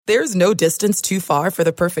There's no distance too far for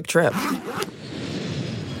the perfect trip.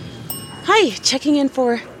 Hi, checking in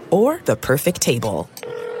for... Or the perfect table.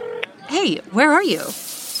 Hey, where are you?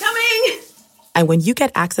 Coming! And when you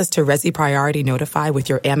get access to Resi Priority Notify with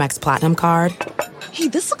your Amex Platinum card... Hey,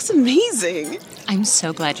 this looks amazing. I'm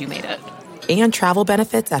so glad you made it. And travel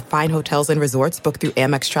benefits at fine hotels and resorts booked through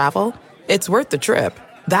Amex Travel, it's worth the trip.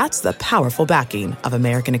 That's the powerful backing of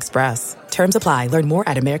American Express. Terms apply. Learn more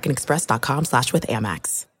at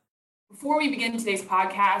americanexpress.com/withAmex. Before we begin today's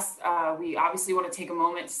podcast, we obviously want to take a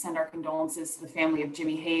moment to send our condolences to the family of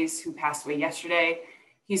Jimmy Hayes, who passed away yesterday.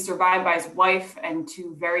 He's survived by his wife and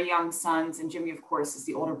two very young sons, and Jimmy, of course, is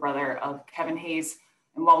the older brother of Kevin Hayes.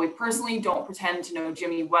 And while we personally don't pretend to know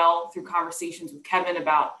Jimmy well, through conversations with Kevin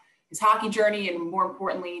about his hockey journey and, more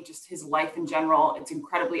importantly, just his life in general, it's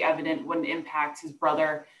incredibly evident what an impact his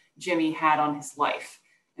brother Jimmy had on his life.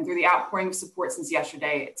 And through the outpouring of support since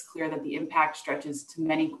yesterday, it's clear that the impact stretches to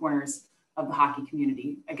many corners of the hockey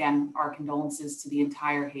community. Again, our condolences to the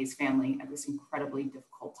entire Hayes family at this incredibly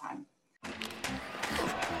difficult time.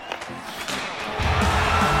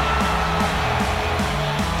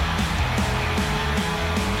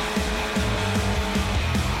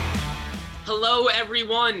 Hello,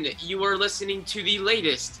 everyone. You are listening to the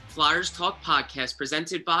latest Flyers Talk podcast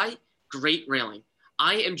presented by Great Railing.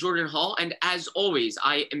 I am Jordan Hall, and as always,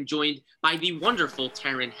 I am joined by the wonderful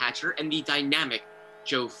Taryn Hatcher and the dynamic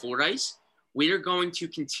Joe Fordyce. We are going to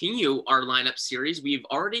continue our lineup series. We've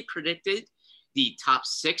already predicted the top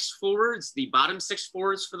six forwards, the bottom six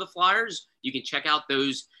forwards for the Flyers. You can check out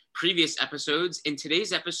those previous episodes. In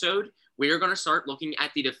today's episode, we are going to start looking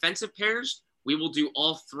at the defensive pairs. We will do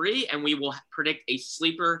all three, and we will predict a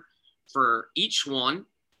sleeper for each one.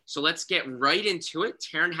 So let's get right into it.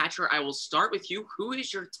 Taryn Hatcher, I will start with you. Who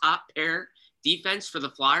is your top pair defense for the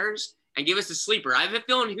Flyers? And give us a sleeper. I have a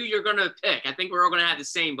feeling who you're going to pick. I think we're all going to have the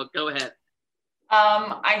same, but go ahead.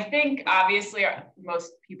 I think, obviously,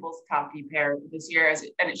 most people's top D pair this year,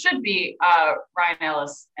 and it should be, Ryan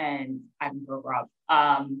Ellis and Ivan Provorov.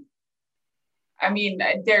 I don't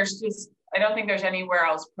think there's anywhere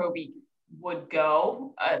else Proby would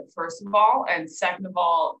go, first of all, and second of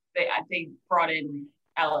all, they brought in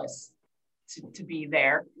Ellis to be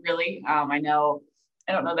there, really. I don't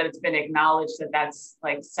know that it's been acknowledged that that's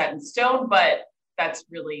like set in stone, but that's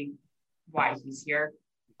really why he's here.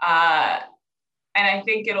 And I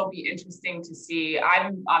think it'll be interesting to see.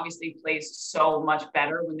 Ivan obviously plays so much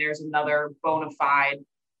better when there's another bona fide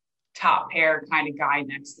top pair kind of guy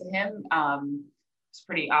next to him. It's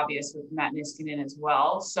pretty obvious with Matt Niskanen as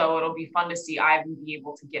well. So it'll be fun to see Ivan be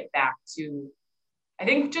able to get back to, I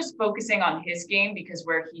think, just focusing on his game, because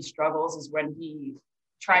where he struggles is when he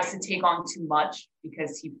tries to take on too much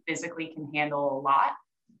because he physically can handle a lot.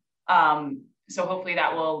 So hopefully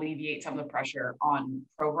that will alleviate some of the pressure on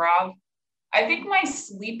Provorov. I think my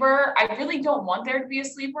sleeper, I really don't want there to be a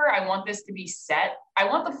sleeper. I want this to be set. I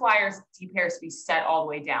want the Flyers D pairs to be set all the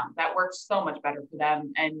way down. That works so much better for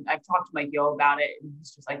them. And I've talked to Mike Yeo about it, and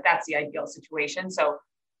he's just like, that's the ideal situation. So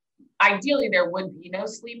ideally there would be no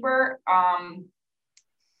sleeper. I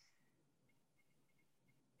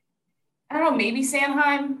don't know, maybe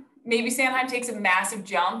Sanheim. Maybe Sanheim takes a massive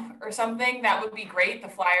jump or something. That would be great. The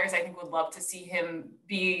Flyers, I think, would love to see him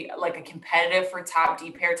be like a competitive for top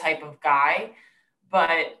D pair type of guy.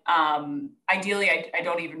 But ideally, I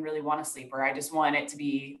don't even really want a sleeper. I just want it to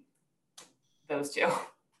be those two.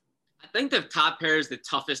 I think the top pair is the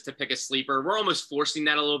toughest to pick a sleeper. We're almost forcing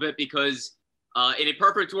that a little bit because in a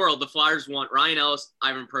perfect world, the Flyers want Ryan Ellis,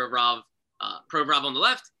 Ivan Provorov, Provorov on the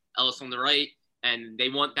left, Ellis on the right, and they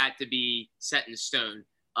want that to be set in stone.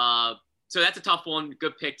 So that's a tough one.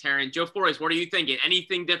 Good pick, Taryn. Joe Fordyce, what are you thinking?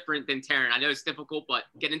 Anything different than Taryn? I know it's difficult, but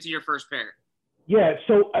get into your first pair. Yeah,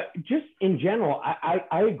 so just in general,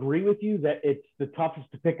 I agree with you that it's the toughest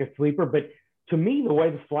to pick a sleeper, but to me, the way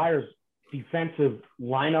the Flyers' defensive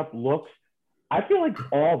lineup looks, I feel like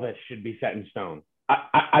all this should be set in stone.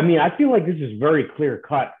 I feel like this is very clear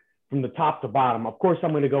cut from the top to bottom. Of course,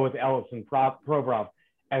 I'm going to go with Ellis and Provorov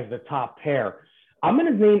as the top pair. I'm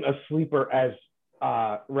going to name a sleeper as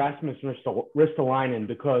Rasmus Ristolainen,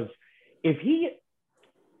 because if he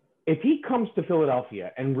comes to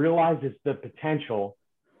Philadelphia and realizes the potential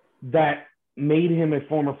that made him a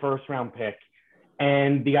former first-round pick,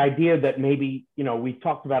 and the idea that maybe, we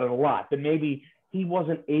talked about it a lot, that maybe he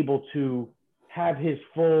wasn't able to have his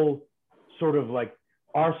full sort of like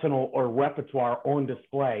arsenal or repertoire on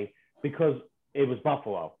display because it was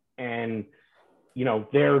Buffalo. And,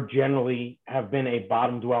 they're generally have been a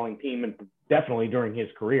bottom-dwelling team, and definitely during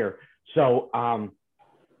his career. So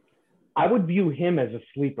I would view him as a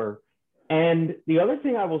sleeper. And the other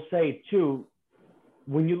thing I will say, too,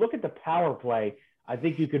 when you look at the power play, I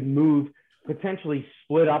think you could potentially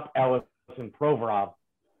split up Ellis and Provorov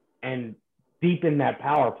and deepen that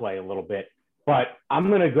power play a little bit. But I'm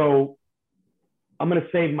going to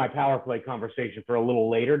save my power play conversation for a little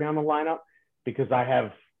later down the lineup because I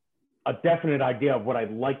have a definite idea of what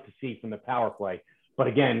I'd like to see from the power play. But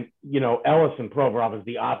again, Ellis and Provorov is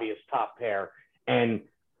the obvious top pair. And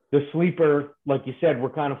the sleeper, like you said, we're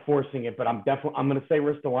kind of forcing it, but I'm going to say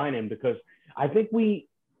Ristolainen because I think we've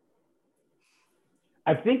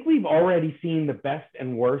already seen the best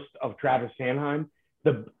and worst of Travis Sanheim.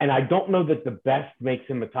 And I don't know that the best makes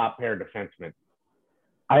him a top pair defenseman.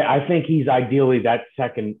 I think he's ideally that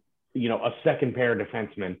second, a second pair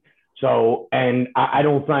defenseman. So, and I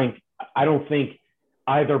don't think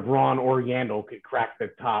either Braun or Yandle could crack the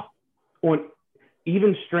top on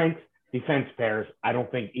even strength defense pairs. I don't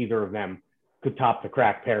think either of them could top the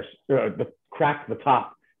crack the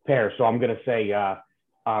top pair. So I'm going to say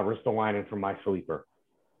Ristolainen for my sleeper.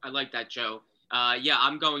 I like that, Joe.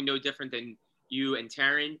 I'm going no different than you and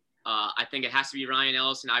Taryn. I think it has to be Ryan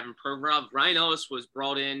Ellis and Ivan Provorov. Ryan Ellis was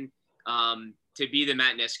brought in to be the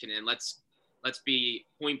Matt Niskanen. Let's be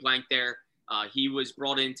point blank there. He was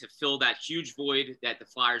brought in to fill that huge void that the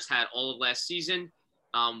Flyers had all of last season.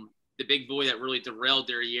 The big void that really derailed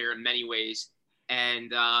their year in many ways.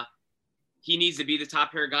 And he needs to be the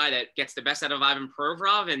top pair guy that gets the best out of Ivan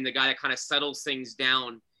Provorov and the guy that kind of settles things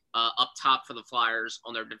down up top for the Flyers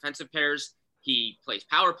on their defensive pairs. He plays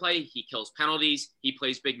power play. He kills penalties. He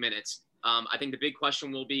plays big minutes. I think the big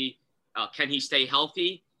question will be, can he stay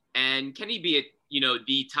healthy? And can he be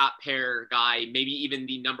the top pair guy, maybe even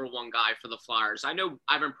the number one guy for the Flyers? I know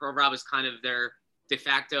Ivan Provorov is kind of their de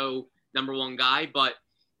facto number one guy, but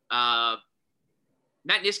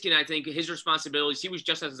Matt Niskanen, I think his responsibilities, he was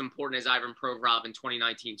just as important as Ivan Provorov in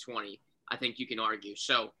 2019-20, I think you can argue.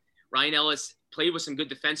 So Ryan Ellis played with some good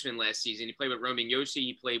defensemen last season. He played with Roman Josi.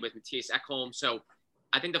 He played with Mattias Ekholm. So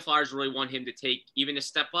I think the Flyers really want him to take even a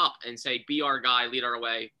step up and say, be our guy, lead our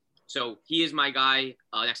way. So he is my guy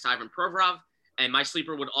next to Ivan Provorov. And my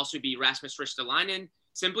sleeper would also be Rasmus Ristolainen,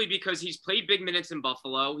 simply because he's played big minutes in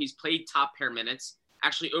Buffalo. He's played top pair minutes.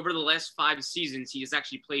 Actually, over the last 5 seasons, he has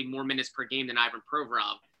actually played more minutes per game than Ivan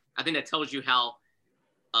Provorov. I think that tells you how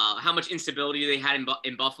much instability they had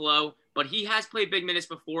in Buffalo. But he has played big minutes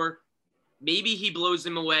before. Maybe he blows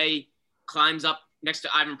them away, climbs up next to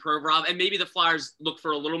Ivan Provorov, and maybe the Flyers look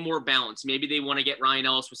for a little more balance. Maybe they want to get Ryan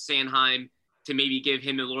Ellis with Sanheim to maybe give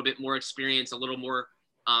him a little bit more experience, a little more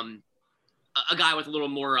a guy with a little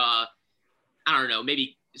more,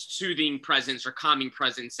 maybe soothing presence or calming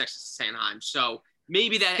presence next to Sanheim. So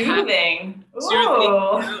maybe that soothing.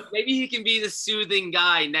 Maybe he can be the soothing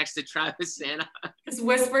guy next to Travis Sanheim. Just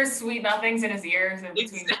whispers sweet nothings in his ears in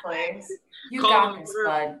between the plays. You got this,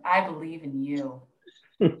 bud. I believe in you.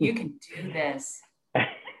 You can do this.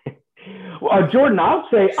 Well, Jordan,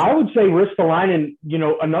 I would say Ristolainen,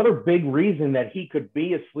 another big reason that he could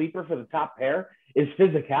be a sleeper for the top pair is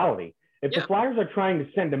physicality. If the Flyers are trying to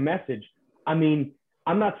send a message, I mean,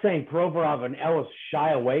 I'm not saying Provorov and Ellis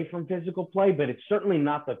shy away from physical play, but it's certainly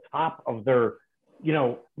not the top of their,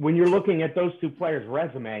 when you're looking at those two players'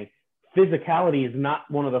 resume, physicality is not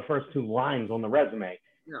one of the first 2 lines on the resume.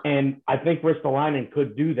 Yeah. And I think Ristolainen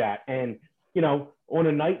could do that. And, on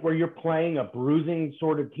a night where you're playing a bruising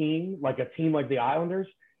sort of team, like a team like the Islanders,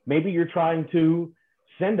 maybe you're trying to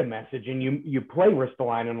send a message and you play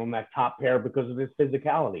Ristolainen on that top pair because of his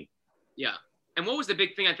physicality. Yeah. And what was the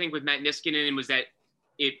big thing, I think, with Matt Niskanen was that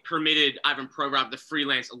it permitted Ivan Provorov to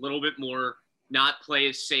freelance a little bit more, not play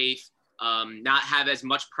as safe, not have as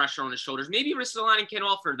much pressure on his shoulders. Maybe Ristolainen can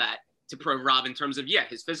offer that to Provorov in terms of,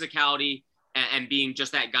 his physicality and being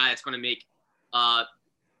just that guy that's going to make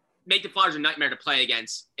the Flyers a nightmare to play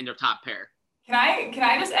against in their top pair. Can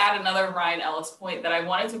I just add another Ryan Ellis point that I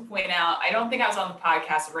wanted to point out? I don't think I was on the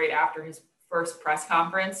podcast right after his first press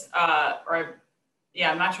conference,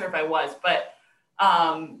 I'm not sure if I was, but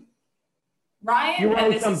Ryan. You were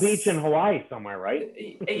on some beach in Hawaii somewhere, right?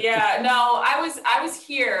 Yeah, no, I was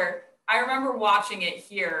here. I remember watching it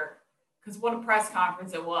here because what a press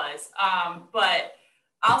conference it was. But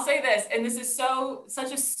I'll say this, and this is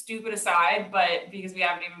such a stupid aside, but because we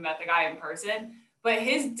haven't even met the guy in person, but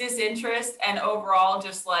his disinterest and overall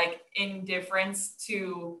just like indifference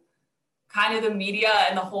to kind of the media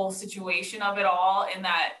and the whole situation of it all in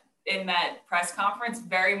that press conference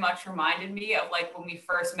very much reminded me of like when we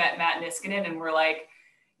first met Matt Niskanen and we're like,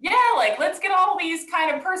 let's get all these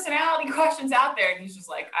kind of personality questions out there. And he's just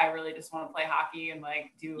like, I really just want to play hockey and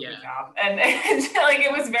like do a good job. And like,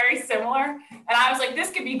 it was very similar. And I was like,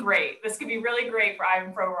 this could be great. This could be really great for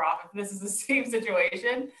Ivan Provorov if this is the same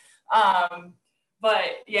situation.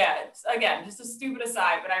 But yeah, again, just a stupid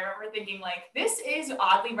aside, but I remember thinking like, this is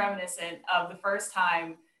oddly reminiscent of the first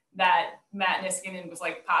time that Matt Niskanen was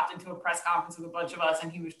like popped into a press conference with a bunch of us.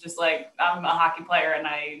 And he was just like, I'm a hockey player and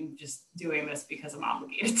I'm just doing this because I'm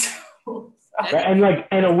obligated to. So,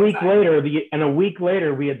 and a week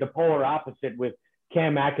later, we had the polar opposite with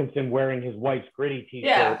Cam Atkinson wearing his wife's Gritty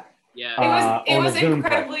t-shirt. Yeah. It was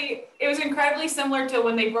incredibly similar to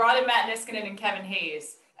when they brought in Matt Niskanen and Kevin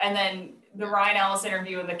Hayes, and then the Ryan Ellis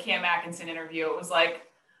interview and the Cam Atkinson interview. It was like,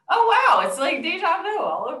 oh wow, it's like deja vu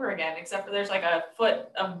all over again, except for there's like a foot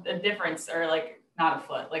of a difference, or like not a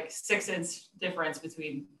foot, like 6-inch difference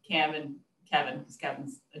between Cam and Kevin, because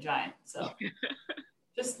Kevin's a giant. So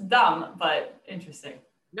just dumb, but interesting.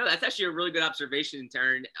 No, that's actually a really good observation,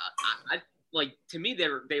 Taryn. I like, to me,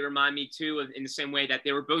 they remind me too in the same way that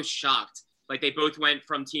they were both shocked. Like, they both went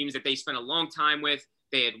from teams that they spent a long time with.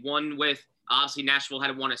 They had won with. Obviously, Nashville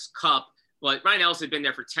had won his cup, but Ryan Ellis had been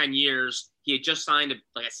there for 10 years. He had just signed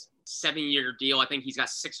a 7-year deal. I think he's got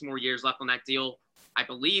 6 more years left on that deal, I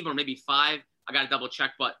believe, or maybe 5. I got to double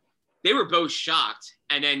check, but they were both shocked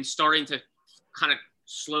and then starting to kind of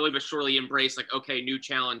slowly but surely embrace like, okay, new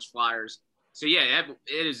challenge, Flyers. So yeah,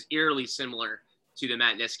 it is eerily similar to the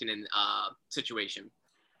Matt Niskanen situation.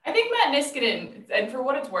 I think Matt Niskanen, and for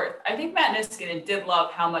what it's worth, I think Matt Niskanen did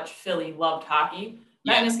love how much Philly loved hockey.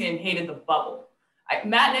 Matt Niskanen hated the bubble.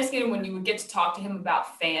 Matt Niskanen, when you would get to talk to him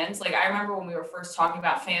about fans, like I remember when we were first talking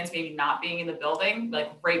about fans maybe not being in the building,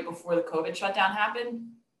 like right before the COVID shutdown happened,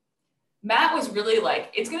 Matt was really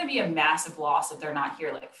like, it's going to be a massive loss if they're not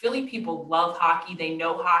here. Like, Philly people love hockey. They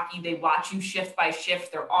know hockey. They watch you shift by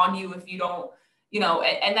shift. They're on you if you don't,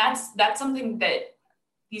 and that's something that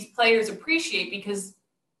these players appreciate, because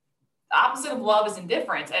the opposite of love is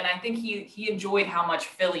indifference. And I think he enjoyed how much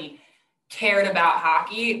Philly cared about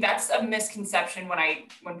hockey. That's a misconception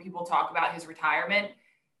when people talk about his retirement.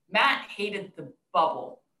 Matt hated the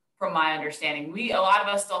bubble. From my understanding, a lot of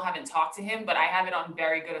us still haven't talked to him, but I have it on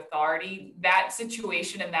very good authority. That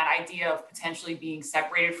situation and that idea of potentially being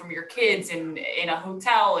separated from your kids in a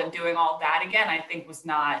hotel and doing all that again, I think was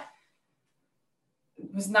not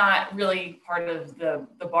really part of the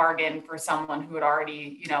bargain for someone who had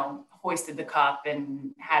already, hoisted the cup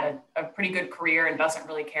and had a pretty good career and doesn't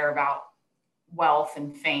really care about wealth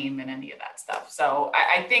and fame and any of that stuff. So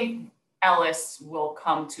I think Ellis will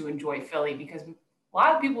come to enjoy Philly, because a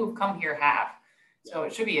lot of people who've come here have. So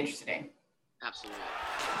it should be interesting. Absolutely.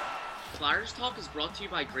 Flyers Talk is brought to you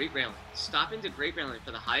by Great Railing. Stop into Great Railing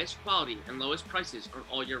for the highest quality and lowest prices on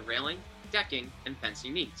all your railing, decking, and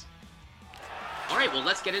fencing needs. All right, well,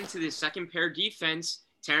 let's get into the second pair defense.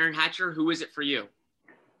 Taryn Hatcher, who is it for you?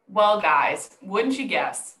 Well, guys, wouldn't you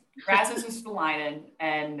guess? Rasmus Ristolainen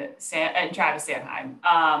and Travis Sanheim.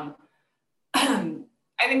 I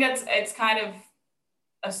think it's kind of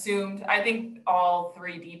assumed. I think all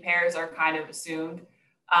 3 D pairs are kind of assumed.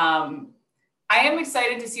 I am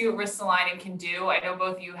excited to see what Ristolainen can do. I know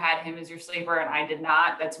both of you had him as your sleeper and I did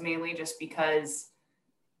not. That's mainly just because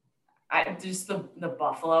just the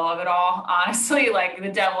Buffalo of it all, honestly, like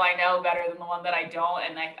the devil I know better than the one that I don't.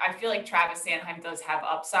 And I feel like Travis Sanheim does have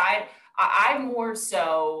upside. I more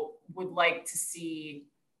so would like to see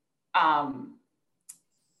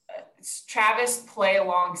Travis play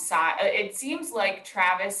alongside. It seems like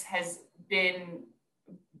Travis has been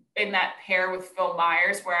in that pair with Phil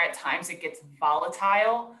Myers, where at times it gets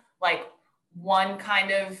volatile. Like, one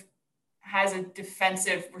kind of has a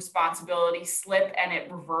defensive responsibility slip and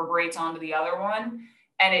it reverberates onto the other one.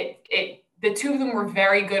 And the two of them were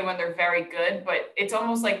very good when they're very good, but it's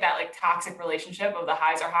almost like that like toxic relationship of the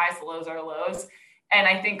highs are highs, the lows are lows. And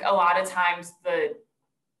I think a lot of times the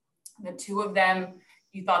two of them,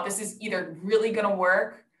 you thought this is either really going to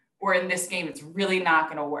work, or in this game, it's really not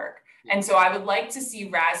going to work. And so I would like to see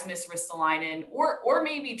Rasmus Ristolainen or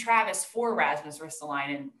maybe Travis for Rasmus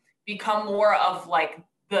Ristolainen become more of like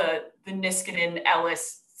the Niskanen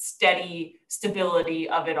Ellis steady stability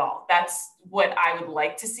of it all. That's what I would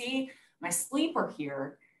like to see. My sleeper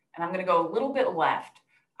here, and I'm going to go a little bit left.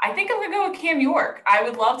 I think I'm going to go with Cam York. I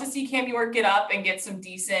would love to see Cam York get up and get some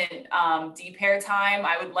decent D pair time.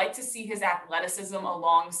 I would like to see his athleticism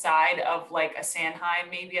alongside of like a Sanheim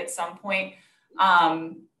maybe at some point.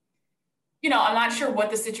 I'm not sure what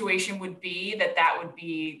the situation would be that would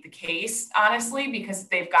be the case, honestly, because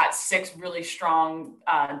they've got 6 really strong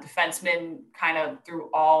defensemen kind of through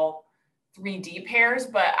all 3 D pairs.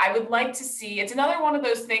 But I would like to see, it's another one of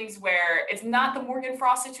those things where it's not the Morgan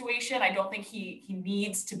Frost situation. I don't think he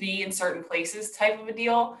needs to be in certain places type of a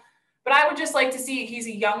deal. But I would just like to see, he's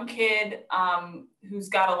a young kid who's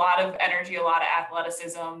got a lot of energy, a lot of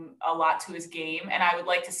athleticism, a lot to his game. And I would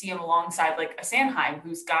like to see him alongside like a Sanheim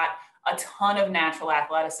who's got a ton of natural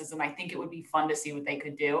athleticism. I think it would be fun to see what they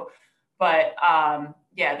could do. But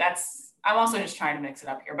yeah, I'm also just trying to mix it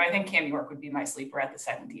up here. But I think Cam York would be my sleeper at the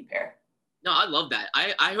second D pair. No, I love that.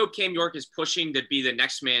 I hope Cam York is pushing to be the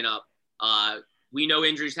next man up. We know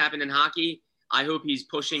injuries happen in hockey. I hope he's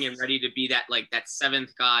pushing and ready to be that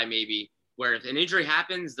seventh guy maybe, where if an injury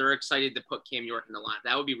happens, they're excited to put Cam York in the line.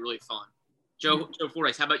 That would be really fun. Joe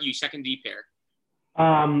Fordyce, how about you? Second D pair.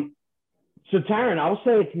 So Taryn, I'll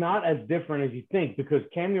say it's not as different as you think because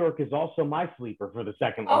Cam York is also my sleeper for the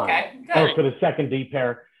second line. Okay, good. Or for the second D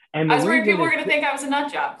pair. And I was worried people were going to think I was a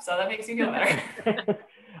nut job, so that makes me feel better.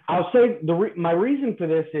 I'll say my reason for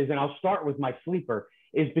this is, and I'll start with my sleeper,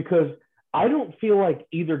 is because I don't feel like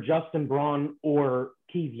either Justin Braun or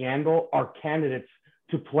Keith Yandle are candidates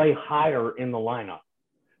to play higher in the lineup.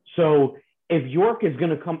 So if York is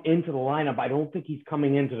going to come into the lineup, I don't think he's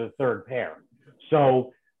coming into the third pair.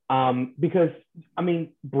 So because, I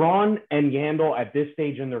mean, Braun and Yandle at this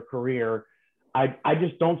stage in their career, I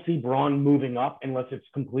just don't see Braun moving up unless it's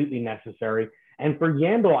completely necessary. And for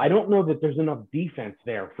Yandle, I don't know that there's enough defense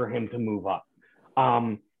there for him to move up.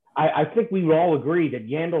 I think we would all agree that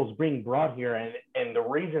Yandle's being brought here, and the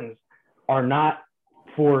reasons are not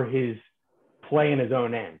for his play in his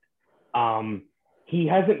own end. He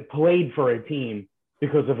hasn't played for a team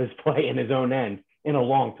because of his play in his own end in a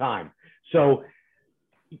long time. So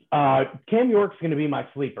Cam York's going to be my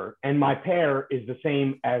sleeper, and my pair is the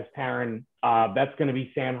same as Taryn. That's going to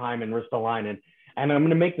be Sanheim and Ristolainen. And I'm going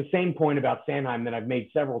to make the same point about Sanheim that I've made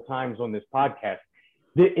several times on this podcast.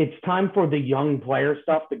 It's time for the young player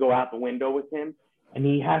stuff to go out the window with him, and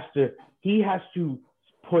he has to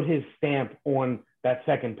put his stamp on that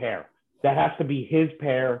second pair. That has to be his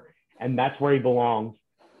pair, and that's where he belongs.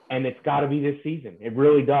 And it's got to be this season. It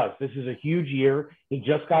really does. This is a huge year. He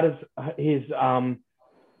just got his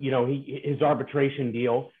arbitration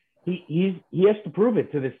deal. He has to prove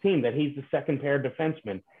it to this team that he's the second pair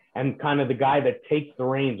defenseman and kind of the guy that takes the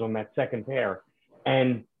reins on that second pair.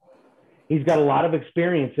 And he's got a lot of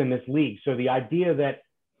experience in this league. So the idea that,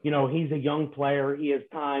 he's a young player, he has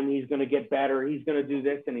time, he's going to get better, he's going to do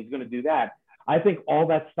this and he's going to do that. I think all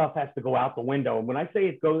that stuff has to go out the window. And when I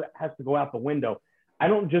say has to go out the window, I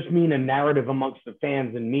don't just mean a narrative amongst the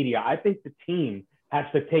fans and media. I think the team has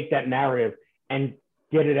to take that narrative and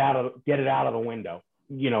get it out of the window.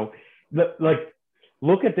 Look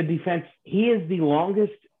at the defense. He is the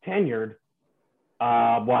longest tenured.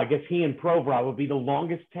 I guess he and Provorov will be the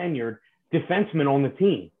longest tenured defenseman on the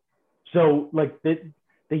team. So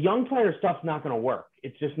the young player stuff's not going to work.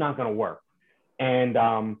 It's just not going to work. And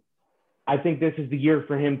I think this is the year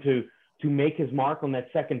for him to make his mark on that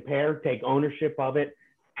second pair, take ownership of it,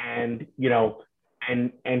 and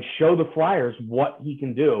and show the Flyers what he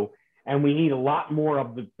can do. And we need a lot more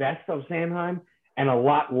of the best of Sanheim and a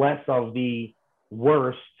lot less of the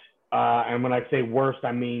worst. And when I say worst,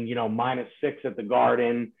 I mean, -6 at the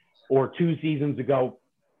Garden, or 2 seasons ago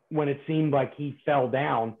when it seemed like he fell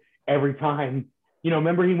down every time.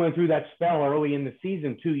 Remember he went through that spell early in the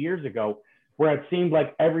season 2 years ago where it seemed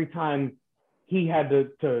like every time he had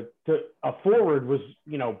to a forward was,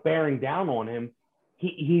 bearing down on him,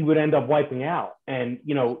 he would end up wiping out. And,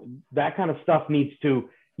 that kind of stuff needs to,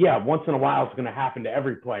 once in a while it's going to happen to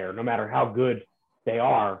every player, no matter how good they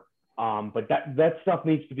are. But that stuff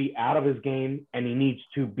needs to be out of his game, and he needs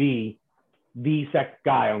to be the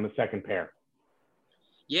guy on the second pair.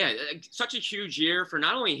 Yeah, such a huge year for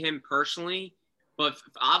not only him personally, but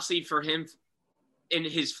obviously for him in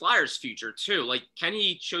his Flyers future too. Can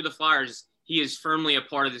he show the Flyers he is firmly a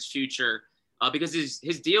part of this future? Because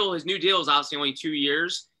his new deal is obviously only 2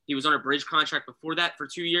 years. He was on a bridge contract before that for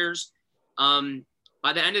 2 years.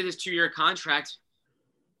 By the end of this 2-year contract,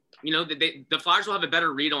 the Flyers will have a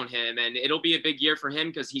better read on him, and it'll be a big year for him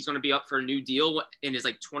because he's going to be up for a new deal in his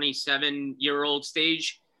 27-year-old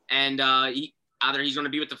stage. And either he's going to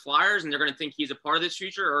be with the Flyers and they're going to think he's a part of this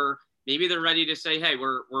future, or maybe they're ready to say, hey,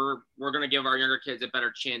 we're going to give our younger kids a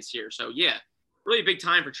better chance here. So yeah, really big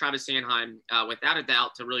time for Travis Sanheim, without a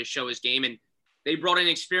doubt, to really show his game. And they brought in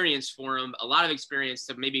experience for him, a lot of experience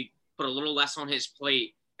to maybe put a little less on his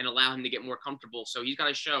plate and allow him to get more comfortable. So he's got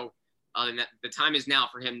to show that the time is now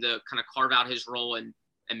for him to kind of carve out his role and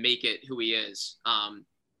make it who he is. I'm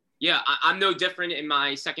no different in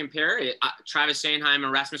my second pair, Travis Sanheim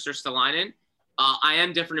and Rasmus Ristolainen. I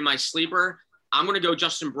am different in my sleeper. I'm going to go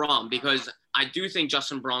Justin Braun because I do think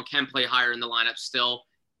Justin Braun can play higher in the lineup still.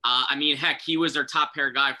 Heck, he was their top pair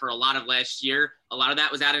guy for a lot of last year. A lot of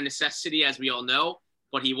that was out of necessity, as we all know.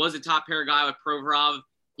 but he was a top pair guy with Provorov.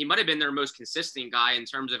 He might have been their most consistent guy in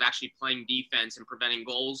terms of actually playing defense and preventing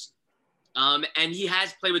goals. And he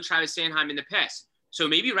has played with Travis Sanheim in the past. So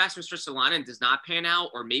maybe Rasmus Ristolainen does not pan out,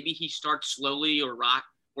 or maybe he starts slowly or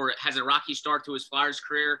has a rocky start to his Flyers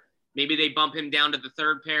career. Maybe they bump him down to the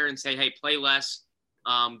third pair and say, hey, play less,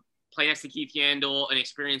 play next to Keith Yandle, an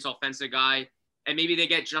experienced offensive guy. And maybe they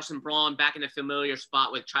get Justin Braun back in a familiar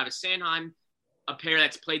spot with Travis Sanheim, a pair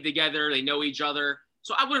that's played together. They know each other.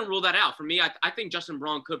 So I wouldn't rule that out. For me, I think Justin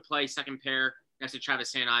Braun could play second pair next to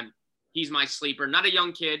Travis Sanheim. He's my sleeper. Not a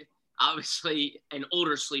young kid, obviously an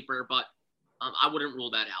older sleeper, but I wouldn't rule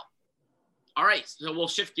that out. All right, so we'll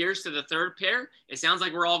shift gears to the third pair. It sounds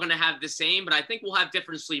like we're all going to have the same, but I think we'll have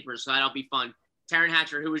different sleepers, so that'll be fun. Taryn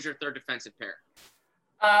Hatcher, who is your third defensive pair?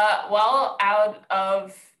 Well, out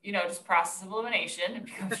of, just process of elimination, it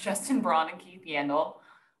becomes Justin Braun and Keith Yandle.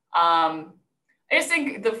 I just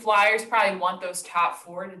think the Flyers probably want those top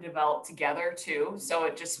four to develop together too. So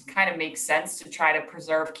it just kind of makes sense to try to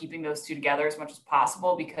preserve keeping those two together as much as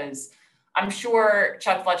possible, because I'm sure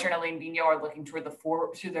Chuck Fletcher and Alain Vigneault are looking toward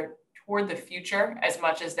the future as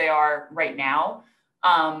much as they are right now.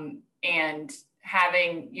 And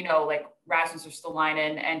having, like Rasmus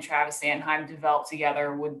Ristolainen and Travis Sanheim develop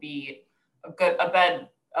together would be a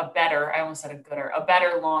better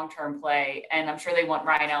long-term play. And I'm sure they want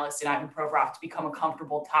Ryan Ellis and Ivan Provorov to become a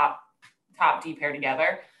comfortable top D pair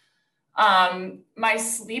together. My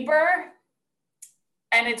sleeper,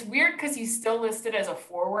 and it's weird because he's still listed as a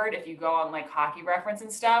forward if you go on like Hockey Reference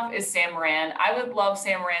and stuff, is Sam Morin. I would love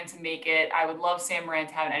Sam Morin to make it. I would love Sam Morin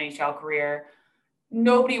to have an NHL career.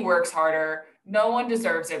 Nobody works harder. No one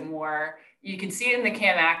deserves it more. You can see it in the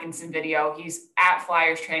Cam Atkinson video. He's at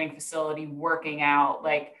Flyers training facility working out.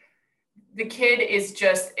 Like, the kid is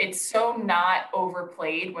just, it's so not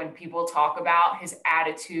overplayed when people talk about his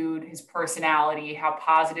attitude, his personality, how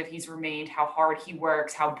positive he's remained, how hard he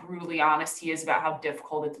works, how brutally honest he is about how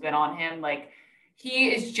difficult it's been on him. Like, he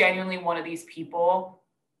is genuinely one of these people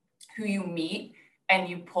who you meet and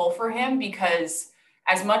you pull for him, because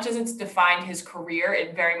as much as it's defined his career,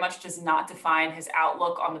 it very much does not define his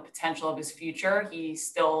outlook on the potential of his future. He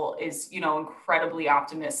still is, incredibly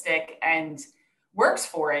optimistic and works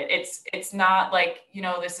for it. It's not like,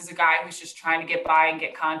 this is a guy who's just trying to get by and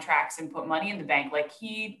get contracts and put money in the bank. Like,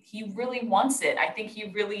 he really wants it. I don't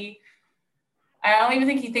even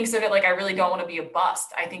think he thinks of it like, I really don't want to be a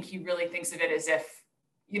bust. I think he really thinks of it as if,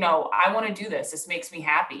 I want to do this. This makes me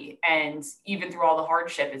happy. And even through all the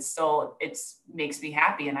hardship, it makes me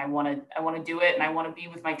happy. And I want to do it. And I want to be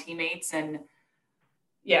with my teammates. And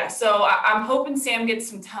yeah, so I'm hoping Sam gets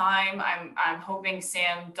some time. I'm hoping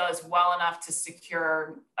Sam does well enough to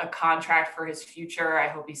secure a contract for his future. I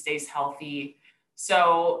hope he stays healthy.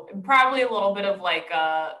 So probably a little bit of like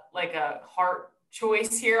a heart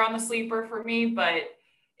choice here on the sleeper for me. But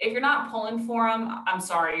if you're not pulling for him, I'm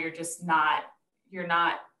sorry, you're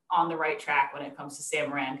not on the right track when it comes to Sam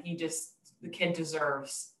Morin. The kid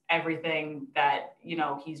deserves everything that,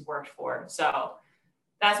 he's worked for. So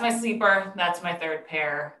that's my sleeper. That's my third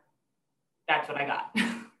pair. That's what I got.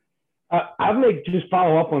 I may just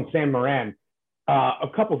follow up on Sam Morin. A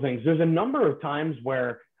couple things. There's a number of times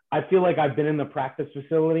where I feel like I've been in the practice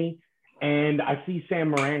facility and I see Sam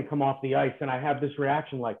Morin come off the ice and I have this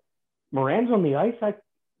reaction like, Morin's on the ice?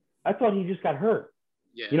 I thought he just got hurt.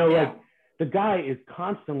 Yeah. Like, the guy is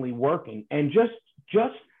constantly working, and just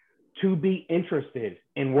to be interested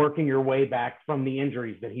in working your way back from the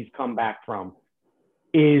injuries that he's come back from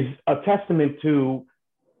is a testament to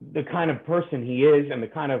the kind of person he is and the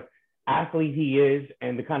kind of athlete he is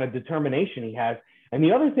and the kind of determination he has. And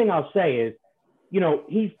the other thing I'll say is,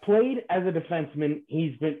 he's played as a defenseman.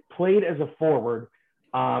 He's been played as a forward.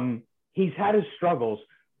 He's had his struggles,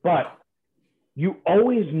 but you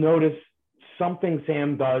always notice something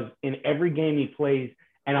Sam does in every game he plays.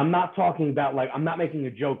 And I'm not talking about I'm not making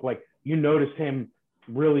a joke. Like, you notice him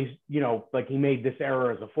really, like he made this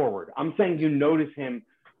error as a forward. I'm saying you notice him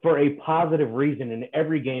for a positive reason in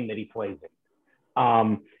every game that he plays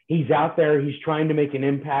in. He's out there. He's trying to make an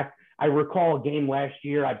impact. I recall a game last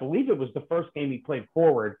year. I believe it was the first game he played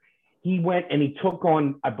forward. He went and he took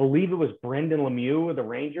on, I believe it was Brendan Lemieux of the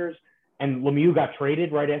Rangers, and Lemieux got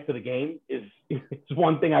traded right after the game is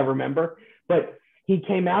one thing I remember. But he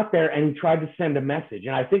came out there and he tried to send a message.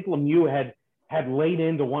 And I think Lemieux had laid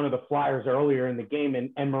into one of the Flyers earlier in the game,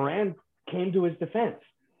 and Morin came to his defense.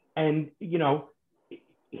 And,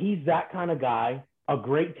 he's that kind of guy, a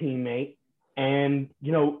great teammate. And,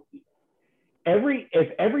 if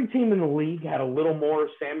every team in the league had a little more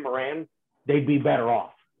Sam Morin, they'd be better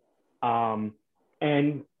off. Like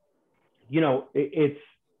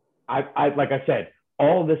I said,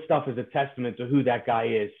 all of this stuff is a testament to who that guy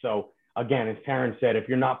is. So again, as Terrence said, if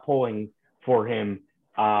you're not pulling for him,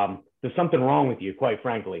 there's something wrong with you, quite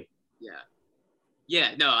frankly.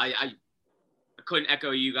 Yeah. No, I couldn't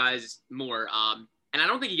echo you guys more. And I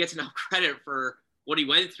don't think he gets enough credit for what he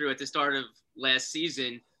went through at the start of last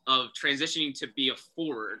season of transitioning to be a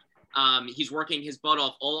forward. He's working his butt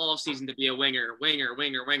off all season to be a winger.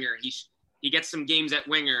 He gets some games at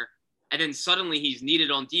winger, and then suddenly he's needed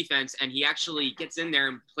on defense, and he actually gets in there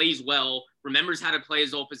and plays well, remembers how to play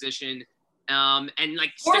his old position, and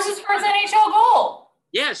like scores his first NHL goal.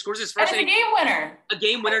 Yeah, scores his first. And it's a game winner. A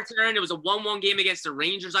game winner, Taryn. It was a 1-1 game against the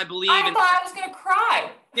Rangers, I believe. I thought I was gonna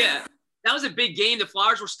cry. Yeah, that was a big game. The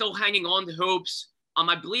Flyers were still hanging on to hopes.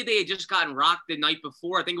 I believe they had just gotten rocked the night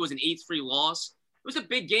before. I think it was an 8-3 loss. It was a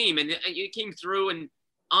big game, and it came through and,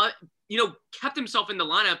 kept himself in the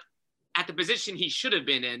lineup at the position he should have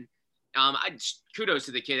been in. Kudos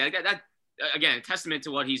to the kid. That again, a testament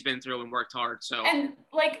to what he's been through and worked hard. So, and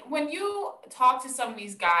like when you talk to some of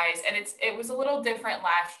these guys, and it was a little different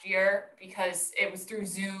last year because it was through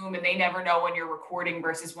Zoom, and they never know when you're recording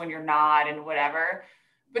versus when you're not, and whatever.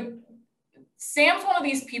 But Sam's one of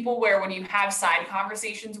these people where when you have side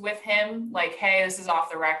conversations with him, like, hey, this is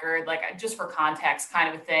off the record, like just for context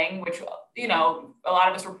kind of a thing, which, a lot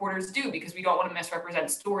of us reporters do because we don't want to misrepresent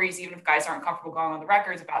stories, even if guys aren't comfortable going on the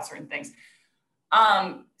records about certain things.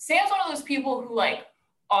 Sam's one of those people who, like,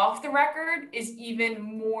 off the record is even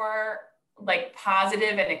more like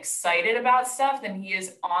positive and excited about stuff than he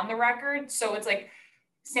is on the record. So it's like,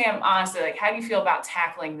 Sam, honestly, like, how do you feel about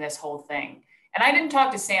tackling this whole thing? And I didn't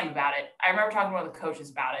talk to Sam about it. I remember talking to one of the coaches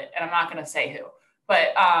about it, and I'm not going to say who,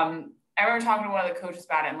 but I remember talking to one of the coaches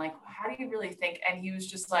about it and like, how do you really think? And he was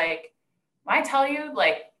just like, when I tell you,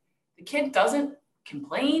 like, the kid doesn't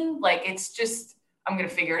complain. Like, it's just, I'm going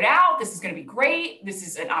to figure it out. This is going to be great. This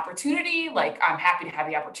is an opportunity. Like, I'm happy to have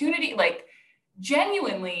the opportunity, like,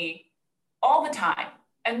 genuinely all the time.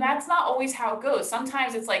 And that's not always how it goes.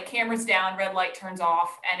 Sometimes it's like cameras down, red light turns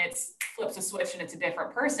off, and it's flips a switch and it's a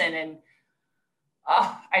different person. And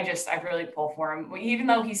I really pull for him, even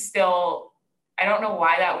though he's still, I don't know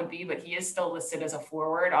why that would be, but he is still listed as a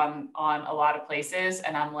forward on a lot of places.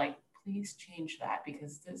 And I'm like, please change that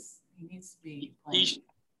because he needs to be playing.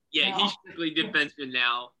 He's strictly defenseman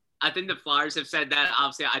now. I think the Flyers have said that.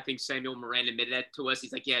 Obviously, I think Samuel Morin admitted that to us.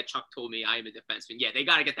 He's like, yeah, Chuck told me I am a defenseman. Yeah, they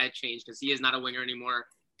got to get that changed because he is not a winger anymore.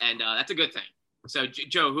 And that's a good thing. So,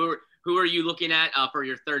 Joe, who are you looking at for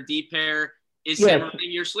your third D pair? Is Sam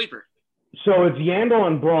Morin your sleeper? So it's Yandle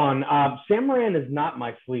and Braun. Sam Morin is not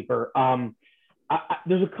my sleeper.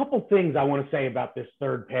 There's a couple things I want to say about this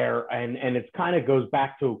third pair, and it kind of goes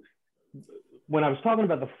back to when I was talking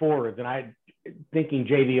about the forwards, and I thinking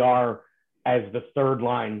JVR as the third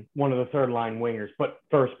line, one of the third line wingers, but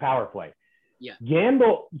first power play. Yeah.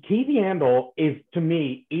 Keith Yandle is, to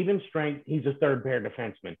me, even strength. He's a third pair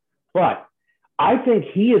defenseman, but I think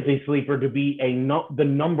he is a sleeper to be the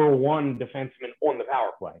number one defenseman on the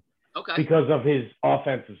power play. Okay. Because of his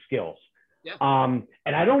offensive skills. Yeah.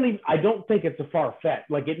 And I don't think it's a far fetch.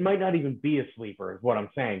 Like, it might not even be a sleeper is what I'm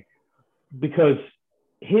saying, because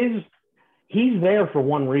he's there for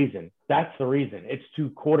one reason. That's the reason. It's to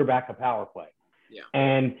quarterback a power play. Yeah.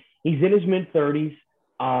 And he's in his mid-30s.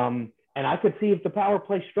 And I could see if the power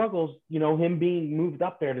play struggles, him being moved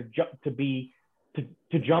up there to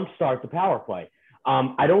jumpstart the power play.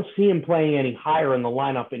 I don't see him playing any higher in the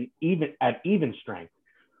lineup at even strength.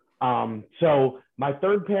 So my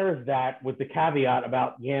third pair is that, with the caveat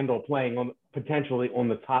about Yandle playing potentially on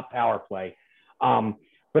the top power play.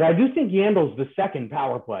 But I do think Yandle's the second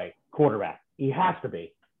power play quarterback. He has to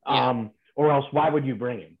be, or else why would you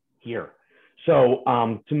bring him here? So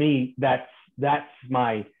to me, that's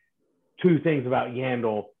my two things about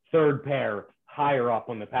Yandle: third pair, higher up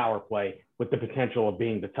on the power play, with the potential of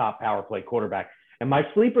being the top power play quarterback. And my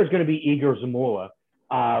sleeper is going to be Igor Zamula.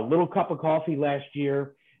 Little cup of coffee last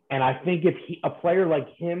year. And I think if a player like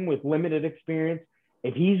him with limited experience,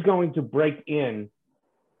 if he's going to break in,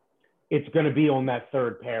 it's going to be on that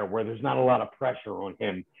third pair where there's not a lot of pressure on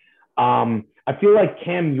him. I feel like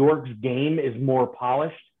Cam York's game is more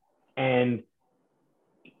polished, and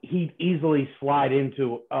he'd easily slide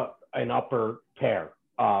into an upper pair,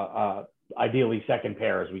 ideally second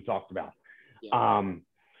pair, as we talked about. Yeah.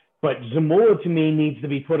 But Zamula, to me, needs to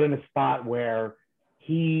be put in a spot where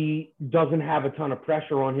he doesn't have a ton of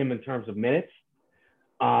pressure on him in terms of minutes.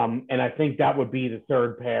 And I think that would be the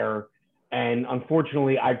third pair. And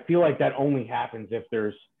unfortunately, I feel like that only happens if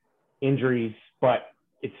there's injuries, but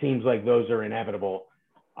it seems like those are inevitable.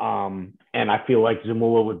 And I feel like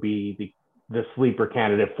Zamula would be the sleeper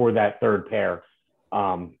candidate for that third pair.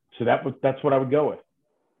 So that's what I would go with.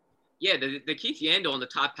 Yeah, the Keith Yandle on the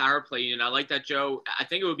top power play unit. I like that, Joe. I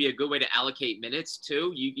think it would be a good way to allocate minutes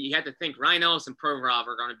too. You have to think Ryan Ellis and Provorov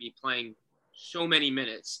are going to be playing so many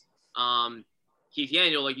minutes. Keith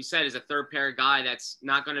Yandle, like you said, is a third pair guy that's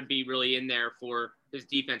not going to be really in there for his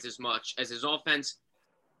defense as much as his offense.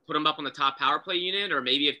 Put him up on the top power play unit, or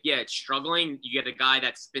maybe if it's struggling, you get a guy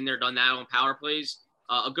that's been there, done that on power plays.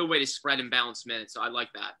 A good way to spread and balance minutes. So I like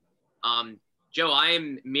that. Joe, I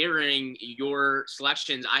am mirroring your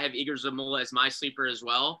selections. I have Igor Zamula as my sleeper as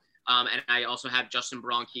well. And I also have Justin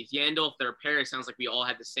Braun, Keith Yandle. Third pair, it sounds like we all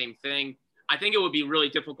had the same thing. I think it would be really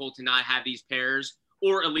difficult to not have these pairs,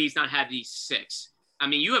 or at least not have these six. I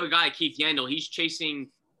mean, you have a guy like Keith Yandle. He's chasing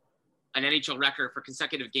an NHL record for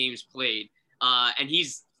consecutive games played. And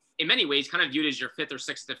he's, in many ways, kind of viewed as your fifth or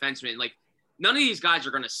sixth defenseman. Like, none of these guys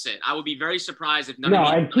are going to sit. I would be very surprised if none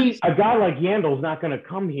of these a guy like Yandle's not going to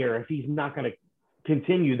come here if he's not going to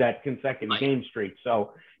continue that consecutive game streak.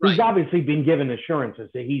 So he's obviously been given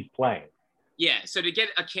assurances that he's playing. Yeah, so to get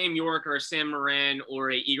a Cam York or a Sam Morin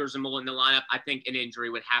or a Igor Zamula in the lineup, I think an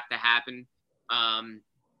injury would have to happen.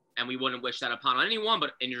 And we wouldn't wish that upon anyone,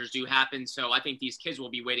 but injuries do happen. So I think these kids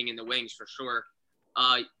will be waiting in the wings for sure.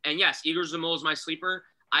 And yes, Igor Zamula is my sleeper.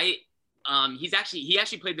 He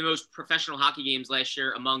actually played the most professional hockey games last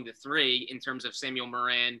year among the three in terms of Samuel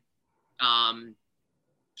Morin, Cam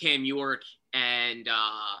York, and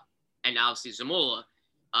obviously Zamula.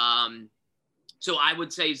 So I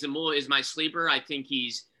would say Zamula is my sleeper. I think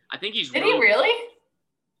he's. Did he really?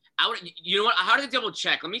 You know what? How did I double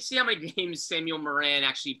check? Let me see how many games Samuel Morin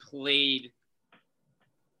actually played.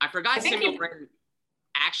 I forgot Samuel Morin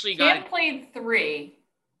actually Sam played 3.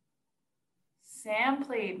 Sam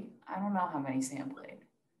played. I don't know how many Sam played.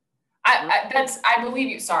 I believe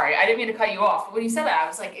you. Sorry, I didn't mean to cut you off. But when you said that, I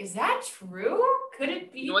was like, "Is that true? Could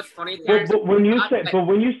it be?" You know what's funny? But when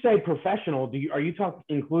you say professional, are you talking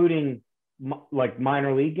including like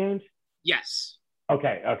minor league games? Yes.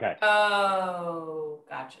 Okay. Oh,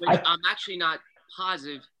 gotcha. Which I'm actually not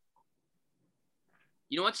positive.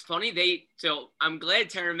 You know what's funny? So I'm glad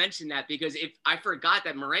Tara mentioned that, because if I forgot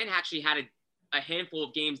that Morin actually had a handful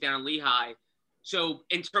of games down in Lehigh. So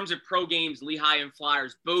in terms of pro games, Lehigh and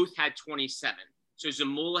Flyers both had 27. So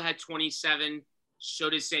Zamula had 27. So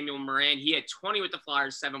did Samuel Morin. He had 20 with the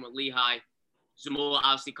Flyers, 7 with Lehigh. Zamula,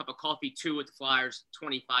 obviously, cup of coffee, 2 with the Flyers,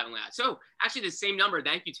 25 on that. So actually the same number.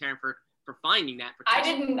 Thank you, Taryn, for finding that.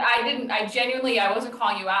 I genuinely, I wasn't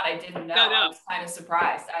calling you out. I didn't know. No. I was kind of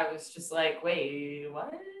surprised. I was just like, wait,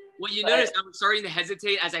 what? Well, notice I was starting to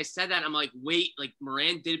hesitate as I said that. I'm like, wait, like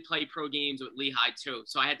Morin did play pro games with Lehigh too.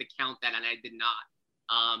 So I had to count that, and I did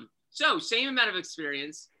not. So same amount of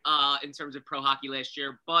experience in terms of pro hockey last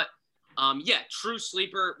year. But true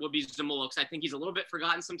sleeper would be Zamula, because I think he's a little bit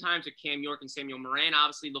forgotten sometimes with Cam York and Samuel Morin,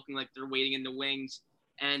 obviously looking like they're waiting in the wings.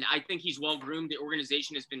 And I think he's well-groomed. The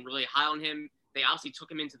organization has been really high on him. They obviously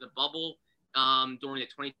took him into the bubble during the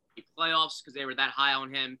 2020 playoffs because they were that high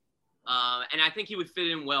on him. And I think he would fit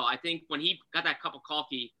in well. I think when he got that cup of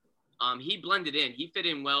coffee, he blended in. He fit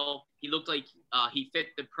in well. He looked like he fit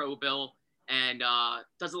the pro bill, and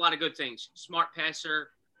does a lot of good things. Smart passer,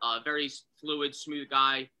 very fluid, smooth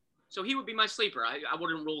guy. So he would be my sleeper. I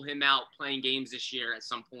wouldn't rule him out playing games this year at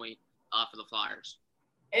some point for the Flyers.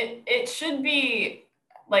 It should be,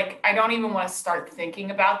 like, I don't even want to start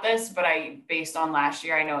thinking about this, but based on last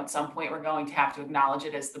year, I know at some point we're going to have to acknowledge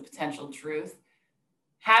it as the potential truth.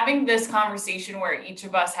 Having this conversation where each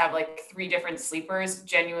of us have like 3 different sleepers,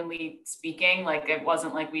 genuinely speaking, like it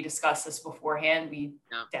wasn't like we discussed this beforehand. We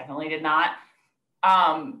definitely did not.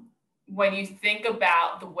 When you think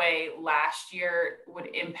about the way last year would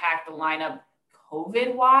impact the lineup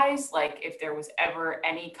COVID wise, like if there was ever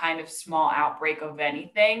any kind of small outbreak of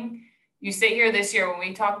anything, you sit here this year, when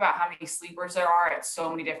we talk about how many sleepers there are at so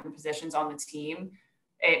many different positions on the team,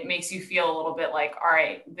 it makes you feel a little bit like, all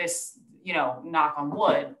right, this, knock on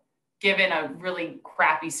wood, given a really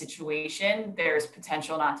crappy situation, there's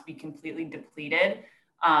potential not to be completely depleted,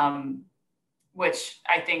 which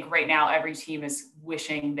I think right now every team is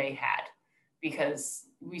wishing they had, because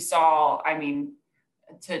we saw,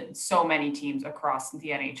 to so many teams across the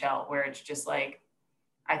NHL where it's just like,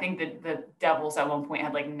 I think that the Devils at one point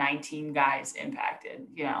had like 19 guys impacted,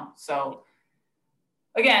 so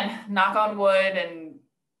again, knock on wood, and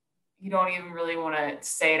you don't even really want to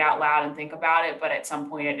say it out loud and think about it, but at some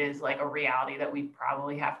point it is like a reality that we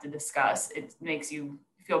probably have to discuss. It makes you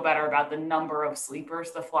feel better about the number of sleepers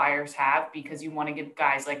the Flyers have, because you want to give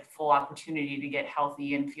guys like full opportunity to get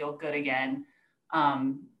healthy and feel good again,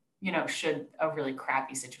 should a really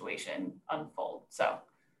crappy situation unfold. So,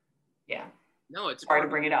 yeah. No, it's sorry to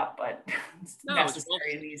bring it up, but it's necessary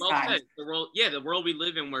it's in these well times. said. The world we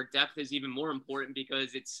live in where depth is even more important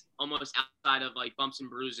because it's almost outside of like bumps and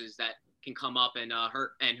bruises that can come up and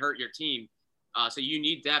hurt your team. So you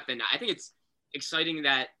need depth, and I think it's exciting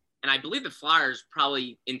that, and I believe the Flyers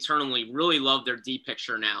probably internally really love their D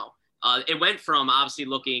picture now. It went from obviously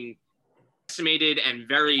looking estimated and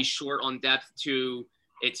very short on depth to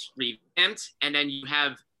it's revamped, and then you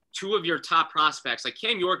have two of your top prospects. Like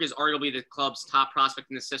Cam York is arguably the club's top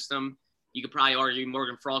prospect in the system. You could probably argue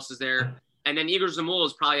Morgan Frost is there, and then Igor Zamula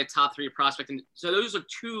is probably a top 3 prospect. And so those are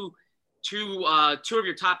two of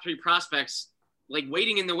your top 3 prospects, like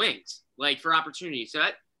waiting in the wings, like for opportunity. So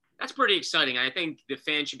that's pretty exciting. I think the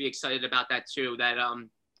fans should be excited about that too. That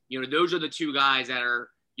those are the 2 guys that are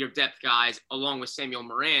your depth guys, along with Samuel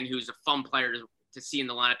Morin, who's a fun player to see in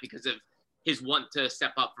the lineup because of his want to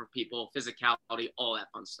step up for people, physicality, all that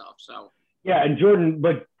fun stuff. So yeah, and Jordan,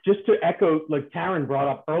 but just to echo, like Taryn brought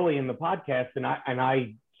up early in the podcast, and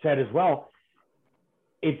I said as well,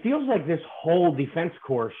 it feels like this whole defense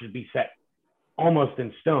core should be set almost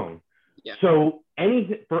in stone. Yeah. So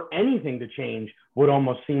anything to change would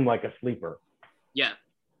almost seem like a sleeper. Yeah.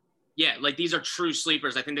 Yeah, like these are true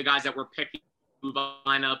sleepers. I think the guys that were picking move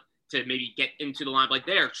lineup to maybe get into the line, like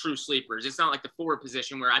they are true sleepers. It's not like the forward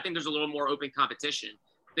position where I think there's a little more open competition.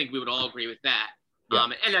 I think we would all agree with that. Yeah.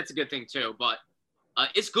 And that's a good thing too. But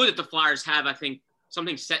it's good that the Flyers have, I think,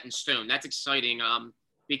 something set in stone. That's exciting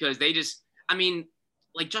because they just,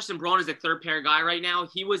 like Justin Braun is the 3rd pair guy right now.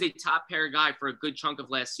 He was a top pair guy for a good chunk of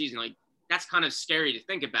last season. Like that's kind of scary to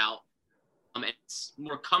think about. It's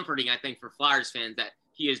more comforting, I think, for Flyers fans that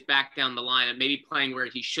he is back down the line and maybe playing where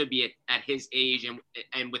he should be at his age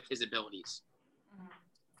and with his abilities.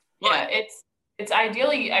 Yeah, it's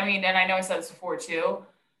ideally, and I know I said this before too,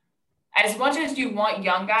 as much as you want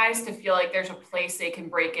young guys to feel like there's a place they can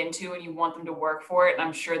break into and you want them to work for it, and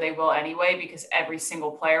I'm sure they will anyway, because every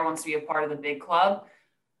single player wants to be a part of the big club.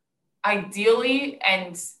 Ideally,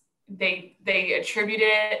 and they attributed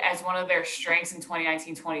it as one of their strengths in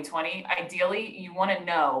 2019, 2020. Ideally, you want to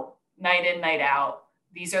know night in, night out,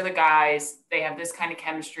 these are the guys, they have this kind of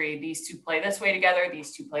chemistry. These 2 play this way together.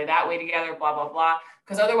 These 2 play that way together, blah, blah, blah.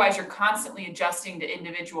 Because otherwise you're constantly adjusting to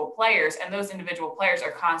individual players, and those individual players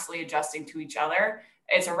are constantly adjusting to each other.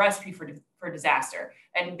 It's a recipe for disaster.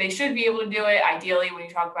 And they should be able to do it. Ideally, when you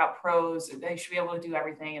talk about pros, they should be able to do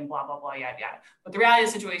everything and blah, blah, blah, yada, yada. But the reality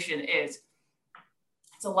of the situation is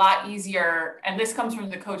it's a lot easier. And this comes from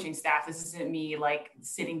the coaching staff. This isn't me like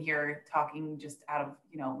sitting here talking just out of,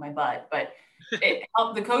 my butt, but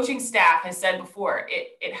the coaching staff has said before,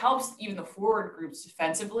 it helps even the forward groups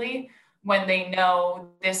defensively when they know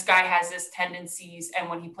this guy has this tendencies, and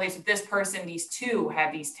when he plays with this person, these 2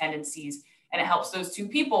 have these tendencies, and it helps those 2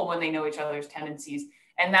 people when they know each other's tendencies.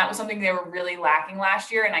 And that was something they were really lacking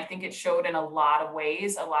last year. And I think it showed in a lot of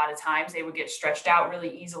ways. A lot of times they would get stretched out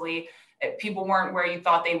really easily. People weren't where you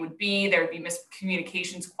thought they would be. There would be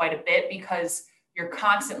miscommunications quite a bit because you're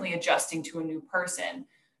constantly adjusting to a new person.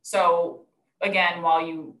 So again, while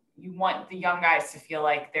you want the young guys to feel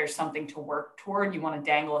like there's something to work toward, you want to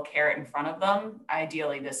dangle a carrot in front of them.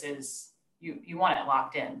 Ideally, this is, you want it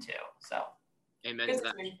locked in too. So amen good to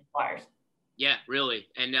that. Flyers. Yeah, really.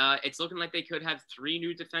 And it's looking like they could have 3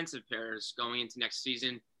 new defensive pairs going into next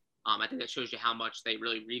season. I think that shows you how much they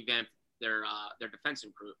really revamped their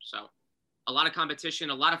defensive group. So a lot of competition,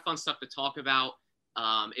 a lot of fun stuff to talk about.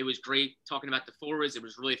 It was great talking about the forwards. It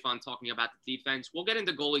was really fun talking about the defense. We'll get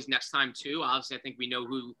into goalies next time too. Obviously, I think we know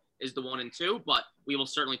who is the 1 and 2, but we will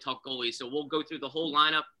certainly talk goalies. So we'll go through the whole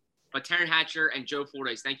lineup. But Taryn Hatcher and Joe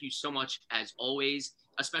Flores, thank you so much as always.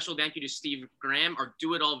 A special thank you to Steve Graham, our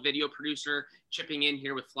do-it-all video producer, chipping in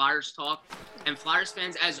here with Flyers Talk. And Flyers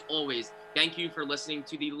fans, as always, thank you for listening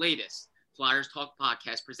to the latest Flyers Talk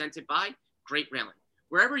podcast presented by Great Railing.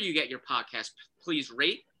 Wherever you get your podcast, please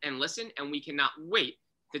rate and listen, and we cannot wait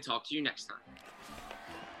to talk to you next time.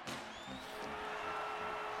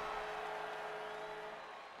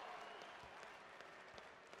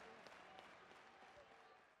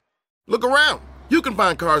 Look around. You can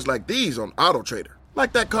find cars like these on AutoTrader,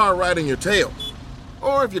 like that car riding your tail.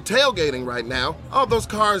 Or if you're tailgating right now, all those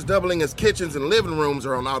cars doubling as kitchens and living rooms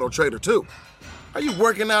are on AutoTrader too. Are you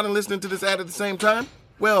working out and listening to this ad at the same time?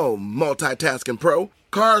 Well, multitasking pro,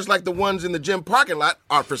 cars like the ones in the gym parking lot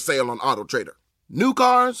are for sale on AutoTrader. New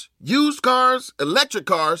cars, used cars, electric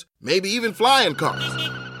cars, maybe even flying cars.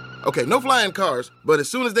 Okay, no flying cars, but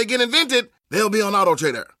as soon as they get invented, they'll be on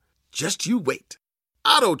AutoTrader. Just you wait.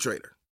 AutoTrader.